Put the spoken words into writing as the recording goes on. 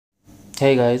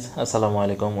Hey guys, আসসালামু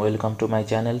আলাইকুম, welcome to my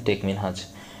channel টেকমিনহাজ।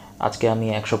 আজকে আমি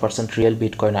 100% real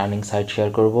bitcoin earning site share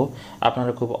করব।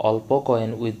 আপনারা খুব অল্প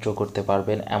কয়েন উইথড্র করতে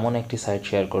পারবেন এমন একটি সাইট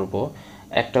শেয়ার করব।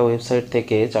 একটা ওয়েবসাইট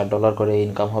থেকে $4 করে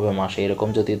ইনকাম হবে মাসে। এরকম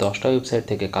যদি 10টা ওয়েবসাইট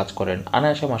থেকে কাজ করেন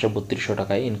অনায়াসে মাসে 3200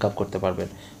 টাকায় ইনকাম করতে পারবেন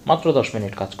মাত্র 10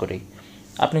 মিনিট কাজ করেই।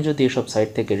 আপনি যদি এসব সাইট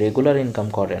থেকে রেগুলার ইনকাম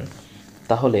করেন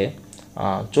তাহলে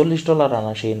 $40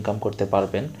 অনায়াসে ইনকাম করতে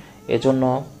পারবেন। এজন্য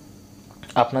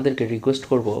আপনাদেরকে রিকোয়েস্ট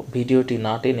করব ভিডিওটি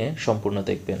না টেনে সম্পূর্ণ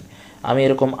দেখবেন। আমি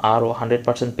এরকম আরও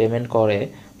 100% পেমেন্ট করে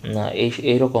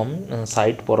এইরকম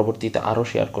সাইট পরবর্তীতে আরও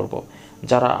শেয়ার করব।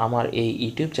 যারা আমার এই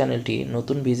ইউটিউব চ্যানেলটি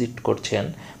নতুন ভিজিট করছেন,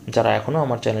 যারা এখনও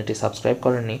আমার চ্যানেলটি সাবস্ক্রাইব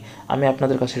করেননি, আমি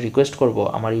আপনাদের কাছে রিকোয়েস্ট করব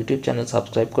আমার ইউটিউব চ্যানেল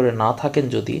সাবস্ক্রাইব করে না থাকেন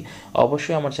যদি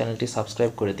অবশ্যই আমার চ্যানেলটি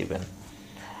সাবস্ক্রাইব করে দিবেন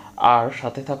আর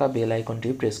সাথে থাকা বেল আইকনটি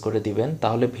প্রেস করে দিবেন,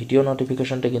 তাহলে ভিডিও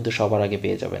নোটিফিকেশনটা কিন্তু সবার আগে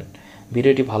পেয়ে যাবেন।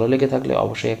 ভিডিওটি ভালো লেগে থাকলে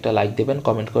অবশ্যই একটা লাইক দেবেন,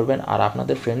 কমেন্ট করবেন আর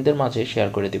আপনাদের ফ্রেন্ডদের মাঝে শেয়ার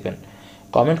করে দিবেন।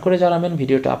 কমেন্ট করে জানাবেন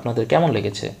ভিডিওটা আপনাদের কেমন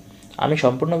লেগেছে। আমি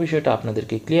সম্পূর্ণ বিষয়টা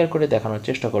আপনাদেরকে ক্লিয়ার করে দেখানোর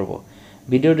চেষ্টা করব।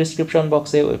 ভিডিও ডিসক্রিপশন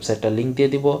বক্সে ওয়েবসাইটটার লিঙ্ক দিয়ে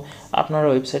দিব। আপনারা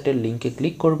ওয়েবসাইটের লিঙ্কে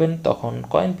ক্লিক করবেন, তখন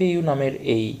𝐶oinPayU নামের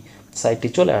এই সাইটটি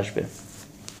চলে আসবে।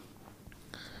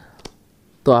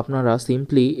 তো আপনারা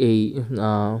সিম্পলি এই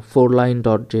 4 লাইন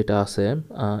ডট যেটা আছে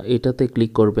এটাতে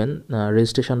ক্লিক করবেন,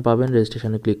 রেজিস্ট্রেশন পাবেন,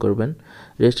 রেজিস্ট্রেশনে ক্লিক করবেন।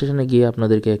 রেজিস্ট্রেশনে গিয়ে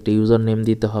আপনাদেরকে একটা ইউজার নেম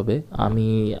দিতে হবে। আমি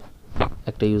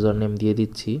একটা ইউজার নেম দিয়ে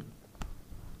দিচ্ছি।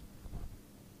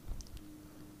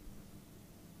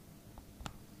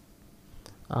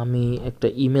 আমি একটা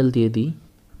ইমেল দিয়ে দিই,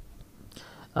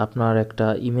 আপনার একটা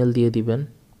ইমেল দিয়ে দিবেন।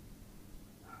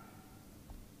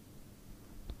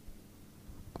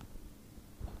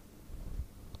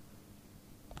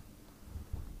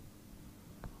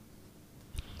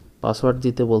 পাসওয়ার্ড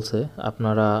দিতে বলছে,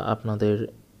 আপনারা আপনাদের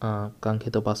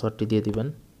কাঙ্ক্ষিত পাসওয়ার্ডটি দিয়ে দিবেন।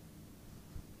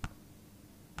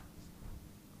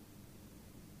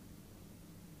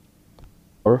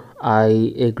 I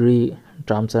agree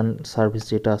terms and service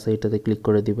যেটা আছে এটাতে ক্লিক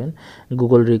করে দিবেন।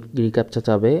 গুগল রিক্যাপচা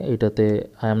চাবে, এটাতে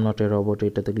I am not a robot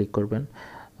এটাতে ক্লিক করবেন।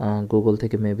 গুগল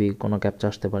থেকে মেবি কোনো ক্যাপচা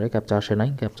আসতে পারে, ক্যাপচা আসে নাই।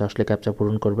 ক্যাপচা আসলে ক্যাপচা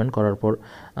পূরণ করবেন, করার পর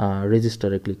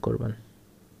রেজিস্টারে ক্লিক করবেন।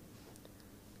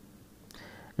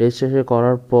 রেজিস্ট্রেশন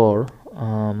করার পর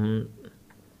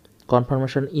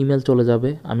কনফার্মেশন ইমেল চলে যাবে।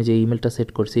 আমি যে ইমেলটা সেট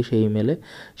করছি সেই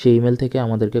ইমেল থেকে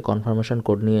আমাদেরকে কনফার্মেশন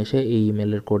কোড নিয়ে এসে এই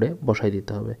ইমেলের কোডে বসাই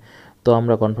দিতে হবে। তো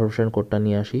আমরা কনফার্মেশন কোডটা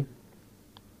নিয়ে আসি,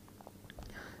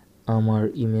 আমার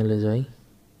ইমেলে যাই।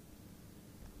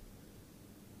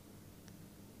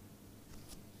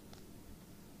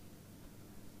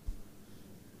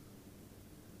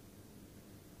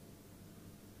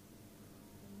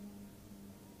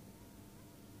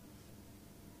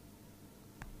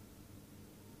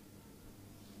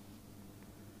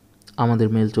 আমাদের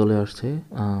মেল চলে আসছে,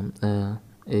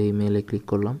 এই মেলে ক্লিক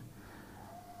করলাম।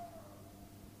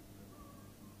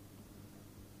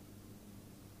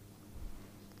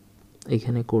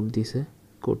 এখানে কোড দিছে,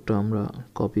 কোডটা আমরা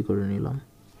কপি করে নিলাম।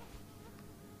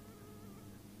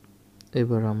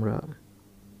 এবার আমরা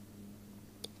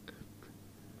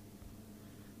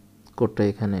কোডটা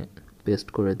এখানে পেস্ট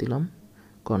করে দিলাম,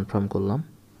 কনফার্ম করলাম।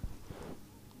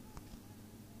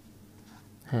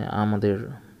 হ্যাঁ, আমাদের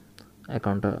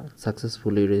অ্যাকাউন্টটা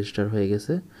সাকসেসফুলি রেজিস্টার হয়ে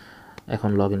গেছে। এখন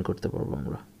লগ ইন করতে পারবো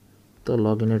আমরা। তো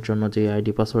লগ ইনের জন্য যে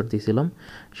আইডি পাসওয়ার্ড দিয়েছিলাম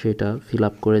সেটা ফিল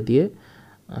আপ করে দিয়ে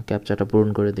ক্যাপচাটা পূরণ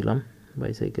করে দিলাম,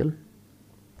 বাইসাইকেল।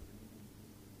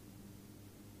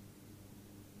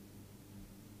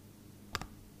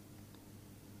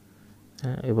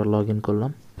 হ্যাঁ, এবার লগ ইন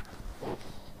করলাম।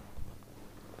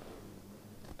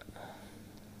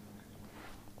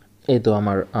 এই তো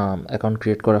আমার অ্যাকাউন্ট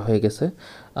ক্রিয়েট করা হয়ে গেছে।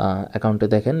 অ্যাকাউন্টে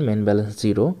দেখেন মেন ব্যালেন্স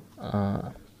 0।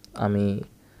 আমি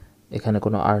এখানে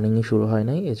কোনো আর্নিংই শুরু হয়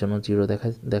নাই, এই জন্য 0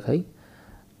 দেখাই।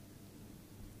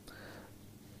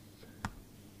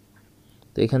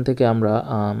 তো এখান থেকে আমরা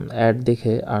অ্যাড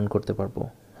দেখে আর্ন করতে পারবো,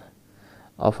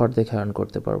 অফার দেখে আর্ন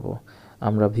করতে পারবো।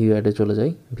 আমরা ভিউ অ্যাডে চলে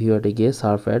যাই। ভিউ অ্যাডে গিয়ে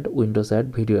Surf add, Windows add,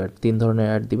 video add, 3 ধরনের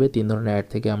অ্যাড দিবে। 3 ধরনের অ্যাড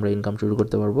থেকে আমরা ইনকাম শুরু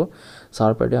করতে পারবো।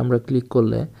 সার্ফ অ্যাডে আমরা ক্লিক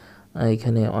করলে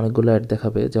এখানে অনেকগুলো অ্যাড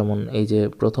দেখাবে, যেমন এই যে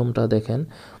প্রথমটা দেখেন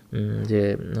যে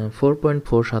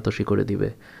 4.4 সাতোশি করে দিবে।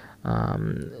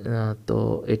 তো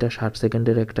এটা 60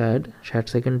 সেকেন্ডের একটা অ্যাড, 60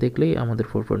 সেকেন্ড দেখলেই আমাদের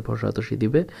 4.4 সাতোশি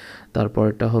দিবে।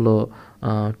 তারপরটা হলো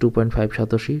 2.5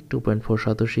 সাতোশি, 2.4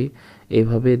 সাতোশি,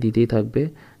 এইভাবে দিতেই থাকবে।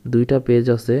 2টা পেজ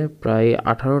আছে, প্রায়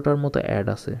 18টার মতো অ্যাড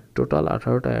আছে, টোটাল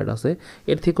 18টা অ্যাড আছে।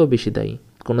 এর থেকেও বেশি দেয়,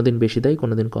 কোনো দিন বেশি দেয়,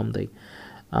 কোনো দিন কম দেয়।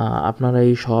 আপনারা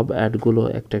এই সব অ্যাডগুলো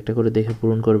একটা একটা করে দেখে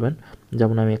পূরণ করবেন।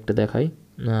 যেমন আমি একটা দেখাই,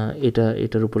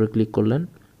 এটার উপরে ক্লিক করলেন,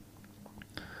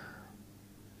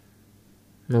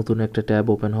 নতুন একটা ট্যাব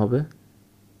ওপেন হবে।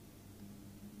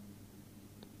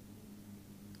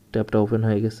 ট্যাবটা ওপেন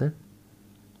হয়ে গেছে।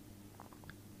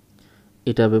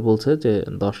 এই ট্যাবে বলছে যে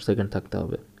 10 সেকেন্ড থাকতে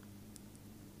হবে।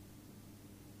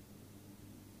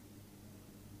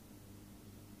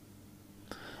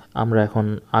 আমরা এখন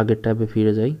আগের ট্যাবে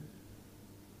ফিরে যাই।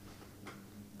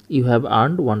 You have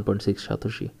earned 1.6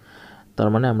 satoshi. তার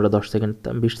মানে আমরা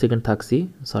 20 সেকেন্ড থাকছি,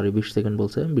 20 সেকেন্ড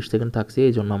বলছে, 20 সেকেন্ড থাকছি,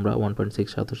 এই জন্য আমরা 1.6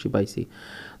 সাতোশি পাইছি।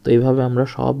 তো এইভাবে আমরা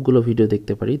সবগুলো ভিডিও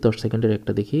দেখতে পারি। 10 সেকেন্ডের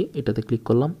একটা দেখি, এটাতে ক্লিক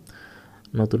করলাম,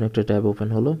 নতুন একটা ট্যাব ওপেন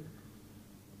হলো।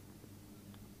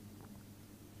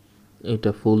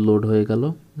 এটা ফুল লোড হয়ে গেল।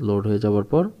 লোড হয়ে যাওয়ার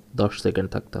পর 10 সেকেন্ড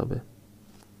থাকতে হবে।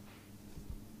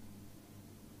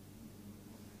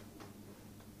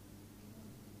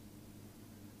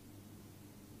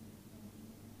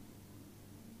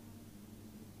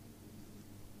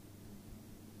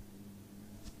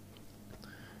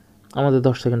 আমাদের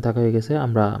 10 সেকেন্ড থাকা হয়ে গেছে।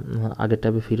 আমরা আগের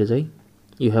ট্যাবে ফিরে যাই।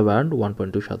 You have earned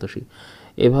 1.2 satoshi.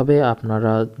 এভাবে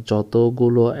আপনারা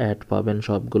যতগুলো অ্যাড পাবেন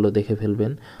সবগুলো দেখে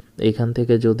ফেলবেন। এখান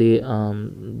থেকে যদি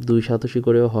 2 সাতোশি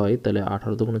করেও হয় তাহলে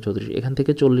 18 দুগুণে 34, এখান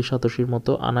থেকে 40 সাতোশির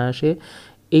মতো আনায়াসে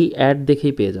এই অ্যাড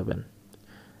দেখেই পেয়ে যাবেন।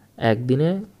 একদিনে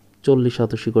 40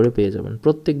 সাতোশি করে পেয়ে যাবেন,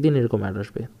 প্রত্যেক দিন এরকম অ্যাড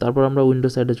আসবে। তারপর আমরা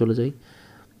উইন্ডোজ অ্যাডে চলে যাই।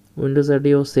 উইন্ডোজ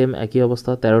অ্যাডেও সেম একই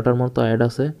অবস্থা, 13টার মতো অ্যাড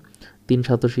আছে। 3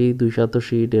 সাতোশি, 2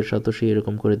 সাতোশি, 1.5 সাতোশি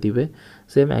এরকম করে দিবে।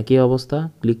 সেম একই অবস্থা।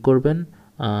 ক্লিক করবেন,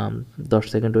 10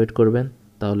 সেকেন্ড ওয়েট করবেন,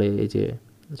 তাহলে এই যে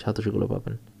সাতোশিগুলো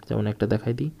পাবেন। যেমন একটা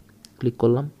দেখাই দিই, ক্লিক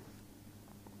করলাম,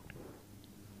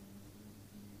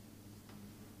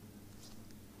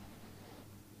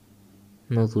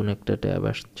 নতুন একটা ট্যাব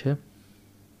আসছে।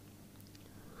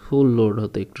 ফুল লোড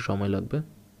হতে একটু সময় লাগবে।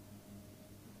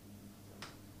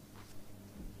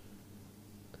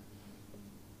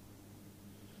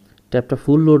 ট্যাবটা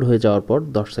ফুল লোড হয়ে যাওয়ার পর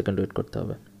 10 সেকেন্ড ওয়েট করতে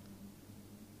হবে।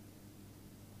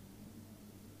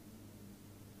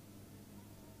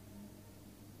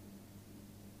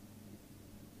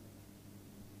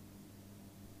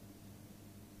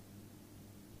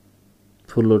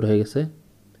 ফুল লোড হয়ে গেছে।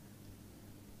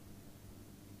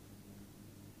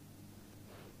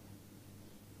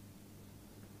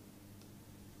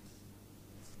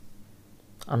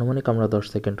 আনুমানিক আমরা 10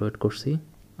 সেকেন্ড ওয়েট করছি।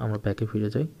 আমরা ব্যাকে ফিরে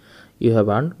যাই। ইউ হ্যাভ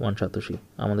আর্নড 1 সাতোশি,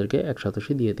 আমাদেরকে 1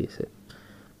 সাতোশি দিয়ে দিয়েছে।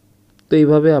 তো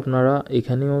এইভাবে আপনারা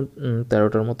এখানেও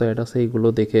 13টার মতো অ্যাড আছে, এইগুলো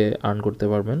দেখে আর্ন করতে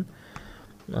পারবেন।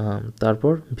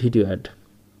 তারপর ভিডিও অ্যাড।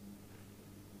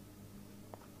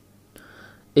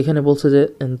 এখানে বলছে যে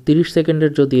 30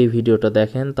 সেকেন্ডের যদি এই ভিডিওটা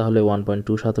দেখেন তাহলে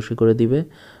 1.2 সাতোশি করে দিবে,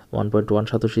 1.1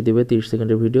 সাতোশি দিবে 30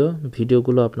 সেকেন্ডের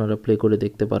ভিডিওগুলো আপনারা প্লে করে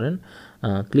দেখতে পারেন।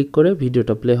 ক্লিক করে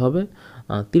ভিডিওটা প্লে হবে,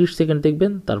 30 সেকেন্ড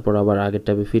দেখবেন, তারপর আবার আগের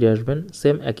ট্যাবে ফিরে আসবেন,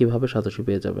 সেম একইভাবে সাতোশি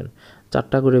পেয়ে যাবেন।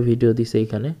 4টা করে ভিডিও দিছে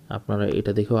এইখানে, আপনারা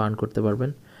এটা দেখেও আর্ন করতে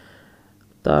পারবেন।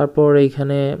 তারপর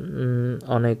এইখানে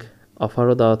অনেক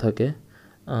অফারও দেওয়া থাকে।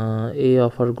 এই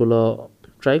অফারগুলো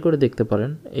ট্রাই করে দেখতে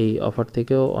পারেন, এই অফার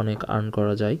থেকেও অনেক আর্ন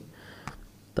করা যায়।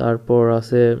 তারপর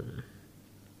আছে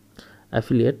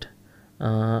অ্যাফিলিয়েট,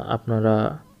 আপনারা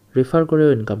রেফার করেও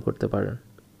ইনকাম করতে পারেন।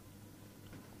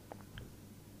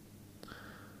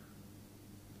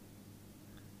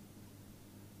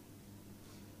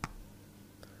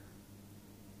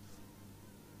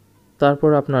 তারপর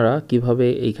আপনারা কিভাবে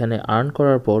এইখানে আর্ন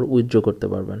করার পর উইথড্র করতে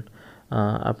পারবেন।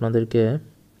 আপনাদেরকে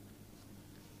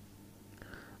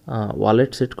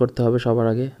ওয়ালেট সেট করতে হবে সবার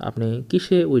আগে। আপনি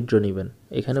কিসে উইথড্র নেবেন,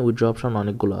 এখানে উইথড্র অপশন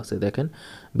অনেকগুলো আছে দেখেন।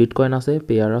 বিটকয়েন আছে,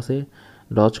 পেয়ার আছে,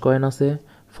 ডজকয়েন আছে,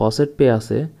 ফসেট পে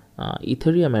আছে,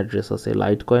 ইথেরিয়াম অ্যাড্রেস আছে,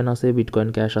 লাইট কয়েন আছে, বিটকয়েন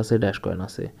ক্যাশ আছে, ড্যাশকয়েন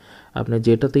আছে। আপনি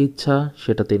যেটাতে ইচ্ছা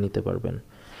সেটাতে নিতে পারবেন।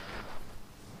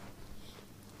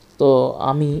 তো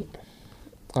আমি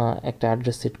একটা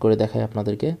অ্যাড্রেস সেট করে দেখাই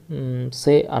আপনাদেরকে।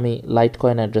 আমি লাইট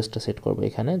কয়েন অ্যাড্রেসটা সেট করব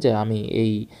এখানে, যে আমি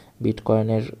এই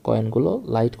বিটকয়েনের কয়েনগুলো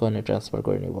লাইট কয়েনে ট্রান্সফার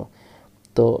করে নিব।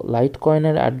 তো লাইট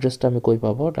কয়েনের অ্যাড্রেসটা আমি কই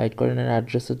পাবো? লাইট কয়েনের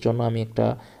অ্যাড্রেসের জন্য আমি একটা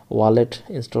ওয়ালেট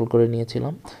ইনস্টল করে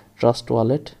নিয়েছিলাম, ট্রাস্ট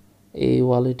ওয়ালেট। এই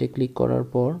ওয়ালেটে ক্লিক করার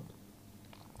পর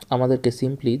আমাদেরকে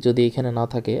সিম্পলি, যদি এখানে না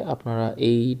থাকে, আপনারা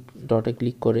এই ডটে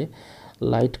ক্লিক করে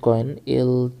লাইট কয়েন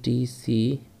LTC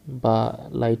বা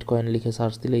লাইট কয়েন লিখে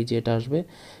সার্চ দিলেই যে এটা আসবে,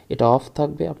 এটা অফ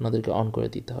থাকবে, আপনাদেরকে অন করে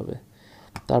দিতে হবে।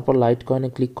 তারপর লাইট কয়েনে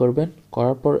ক্লিক করবেন,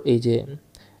 করার পর এই যে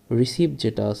রিসিভ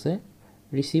যেটা আছে,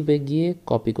 রিসিভে গিয়ে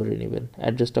কপি করে নেবেন।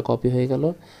 অ্যাড্রেসটা কপি হয়ে গেল।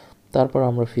 তারপর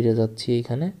আমরা ফিরে যাচ্ছি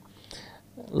এখানে,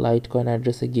 লাইট কয়েন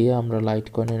অ্যাড্রেসে গিয়ে আমরা লাইট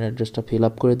কয়েনের অ্যাড্রেসটা ফিল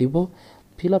আপ করে দিব।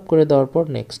 ফিল আপ করে দেওয়ার পর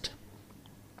নেক্সট।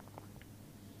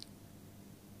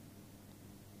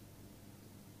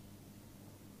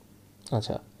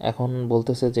 আচ্ছা, এখন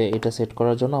বলতেছে যে এটা সেট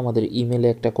করার জন্য আমাদের ইমেলে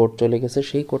একটা কোড চলে গেছে,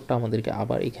 সেই কোডটা আমাদেরকে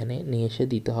আবার এখানে নিয়ে এসে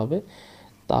দিতে হবে,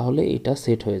 তাহলে এটা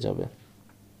সেট হয়ে যাবে।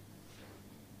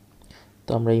 তো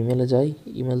আমরা ইমেলে যাই,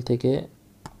 ইমেল থেকে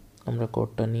আমরা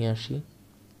কোডটা নিয়ে আসি।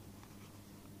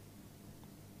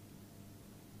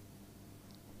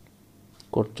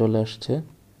 কোড চলে আসছে,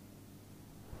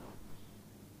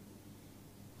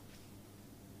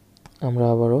 আমরা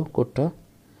আবারও কোডটা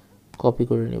কপি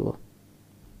করে নিব।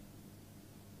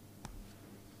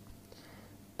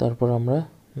 তারপর আমরা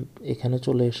এখানে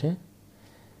চলে এসে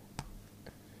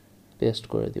পেস্ট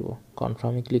করে দিব,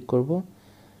 কনফার্মে ক্লিক করব।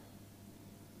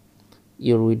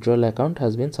 Your withdrawal account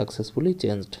has been successfully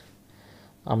changed.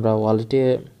 আমরা ওয়ালেটে,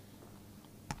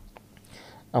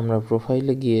 আমরা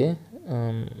প্রোফাইলে গিয়ে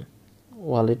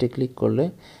ওয়ালেটে ক্লিক করলে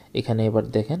এখানে এবার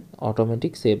দেখেন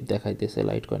অটোমেটিক সেভ দেখাইতেছে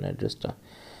লাইটকয়েন অ্যাড্রেসটা।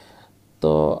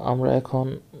 তো আমরা এখন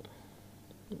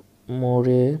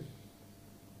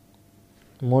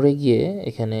মোড়ে গিয়ে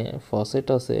এখানে ফসেট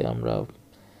আছে, আমরা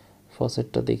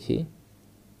ফসেটটা দেখি।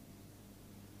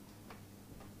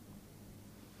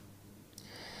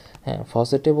 হ্যাঁ,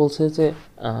 ফসেটে বলছে যে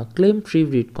claim free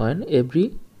bitcoin every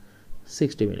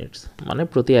 60 minutes, মানে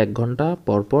প্রতি 1 ঘন্টা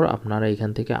পর পর আপনারা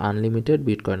এখান থেকে আনলিমিটেড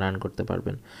বিটকয়েন আর্ন করতে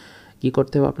পারবেন। কি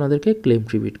করতে হবে আপনাদেরকে? ক্লেম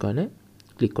ফ্রি বিটকয়েনে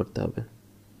ক্লিক করতে হবে।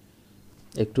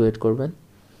 একটু ওয়েট করবেন।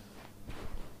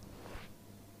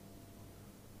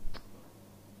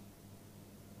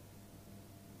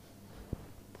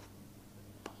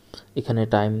 এখানে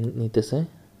টাইম নিতেছে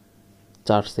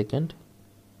 4 সেকেন্ড,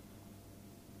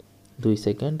 2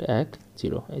 সেকেন্ড, 1,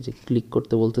 0। এই যে ক্লিক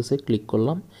করতে বলতেছে, ক্লিক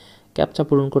করলাম। ক্যাপচা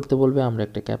পূরণ করতে বলবে, আমরা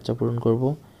একটা ক্যাপচা পূরণ করব।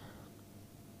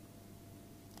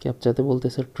 ক্যাপচাতে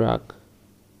বলতেছে ট্র্যাক।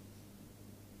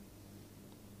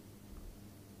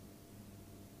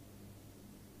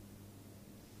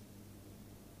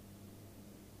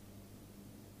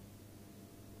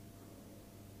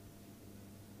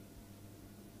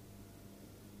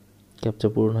 ক্যাপচা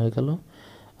পূরণ হয়ে গেল।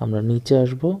 আমরা নিচে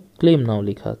আসব, ক্লেম নাও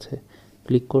লেখা আছে,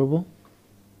 ক্লিক করব।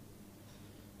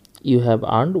 You have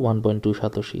earned 1.2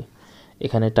 satoshi.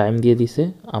 এখানে টাইম দিয়ে দিছে,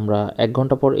 আমরা 1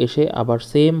 ঘন্টা পর এসে আবার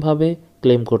সেমভাবে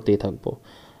ক্লেম করতেই থাকব।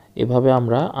 এভাবে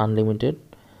আমরা আনলিমিটেড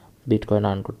বিটকয়েন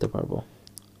আর্ন করতে পারবো।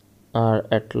 আর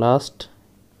অ্যাট লাস্ট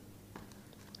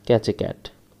ক্যাচ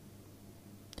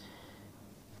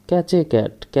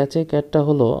এ ক্যাটটা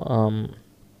হলো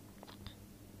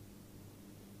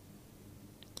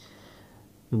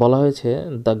বলা হয়েছে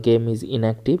the game is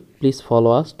inactive, please follow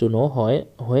us to know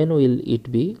when will it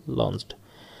be launched.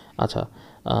 আচ্ছা,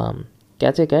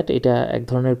 ক্যাচ এ ক্যাট এটা এক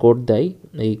ধরনের কোড দেয়।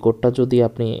 এই কোডটা যদি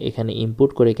আপনি এখানে ইনপুট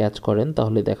করে ক্যাচ করেন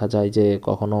তাহলে দেখা যায় যে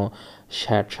কখনো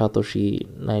 60 সাতোশি,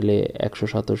 নাইলে 100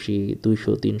 সাতোশি,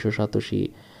 200, 300 সাতোশি,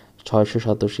 600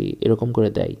 সাতোশি এরকম করে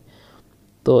দেয়।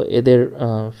 তো এদের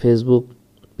ফেসবুক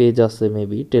পেজ আছে,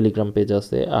 মেবি টেলিগ্রাম পেজ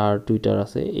আছে, আর টুইটার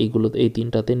আছে। এইগুলো এই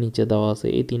 3টাতে নিচে দেওয়া আছে।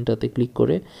 এই 3টাতে ক্লিক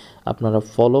করে আপনারা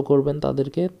ফলো করবেন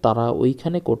তাদেরকে, তারা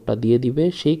ওইখানে কোডটা দিয়ে দিবে।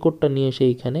 সেই কোডটা নিয়ে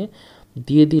সেইখানে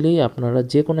দিয়ে দিলেই আপনারা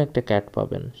যে কোনো একটা ক্যাট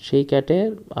পাবেন। সেই ক্যাটে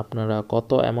আপনারা কত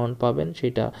অ্যামাউন্ট পাবেন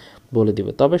সেটা বলে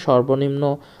দিবে, তবে সর্বনিম্ন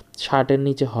 60-এর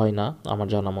নিচে হয় না আমার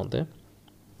জানা মতে।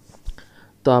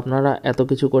 তো আপনারা এত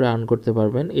কিছু করে আর্ন করতে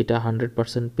পারবেন। এটা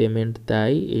 100% পেমেন্ট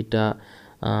দেয়। এটা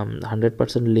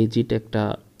 100% লেজিট একটা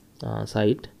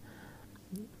সাইট।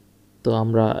 তো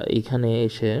আমরা এখানে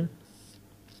এসে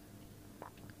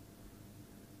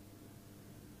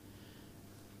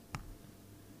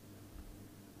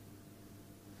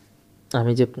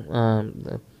আমি যে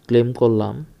ক্লেম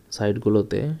করলাম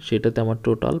সাইটগুলোতে, সেটাতে আমার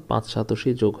টোটাল 5 সাতোশি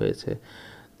যোগ হয়েছে।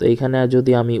 তো এখানে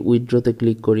যদি আমি উইথড্রোতে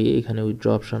ক্লিক করি, এখানে উইথড্রো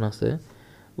অপশান আছে।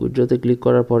 উইথড্রোতে ক্লিক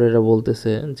করার পরে এরা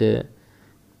বলতেছে যে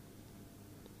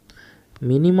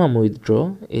মিনিমাম উইথড্র,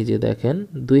 এই যে দেখেন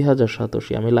 2000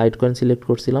 সাতোশি। আমি লাইটকয়েন সিলেক্ট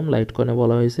করছিলাম, লাইটকয়েনে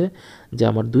বলা হয়েছে যে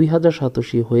আমার 2000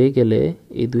 সাতোশি হয়ে গেলে,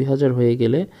 এই 2000 হয়ে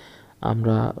গেলে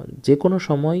আমরা যে কোনো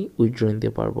সময় উইথড্র নিতে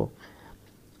পারবো।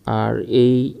 আর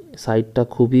এই সাইটটা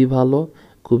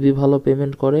খুবই ভালো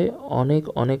পেমেন্ট করে। অনেক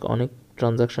অনেক অনেক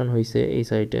ট্রানজাকশান হয়েছে এই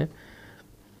সাইটে।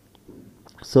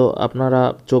 সো আপনারা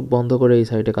চোখ বন্ধ করে এই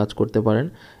সাইটে কাজ করতে পারেন।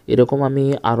 এরকম আমি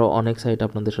আরও অনেক সাইট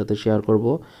আপনাদের সাথে শেয়ার করব,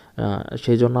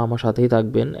 সেই জন্য আমার সাথেই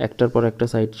থাকবেন। একটার পর একটা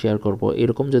সাইট শেয়ার করব।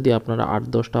 এরকম যদি আপনারা 8,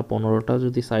 10টা, 15টা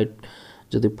যদি সাইট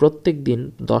যদি প্রত্যেক দিন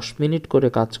 10 মিনিট করে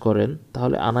কাজ করেন,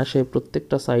 তাহলে অনায়াসে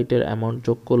প্রত্যেকটা সাইটের অ্যামাউন্ট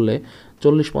যোগ করলে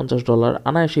 $40-50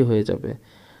 অনায়াসই হয়ে যাবে।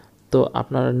 তো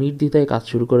আপনারা নির্দ্বিধায় কাজ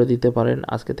শুরু করে দিতে পারেন।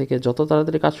 আজকে থেকে যত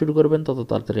তাড়াতাড়ি কাজ শুরু করবেন তত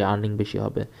তাড়াতাড়ি আর্নিং বেশি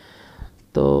হবে।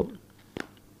 তো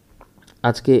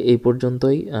আজকে এই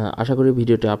পর্যন্তই। আশা করি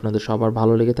ভিডিওটি আপনাদের সবার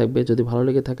ভালো লেগে থাকবে। যদি ভালো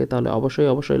লেগে থাকে তাহলে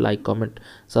অবশ্যই লাইক, কমেন্ট,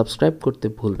 সাবস্ক্রাইব করতে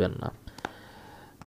ভুলবেন না।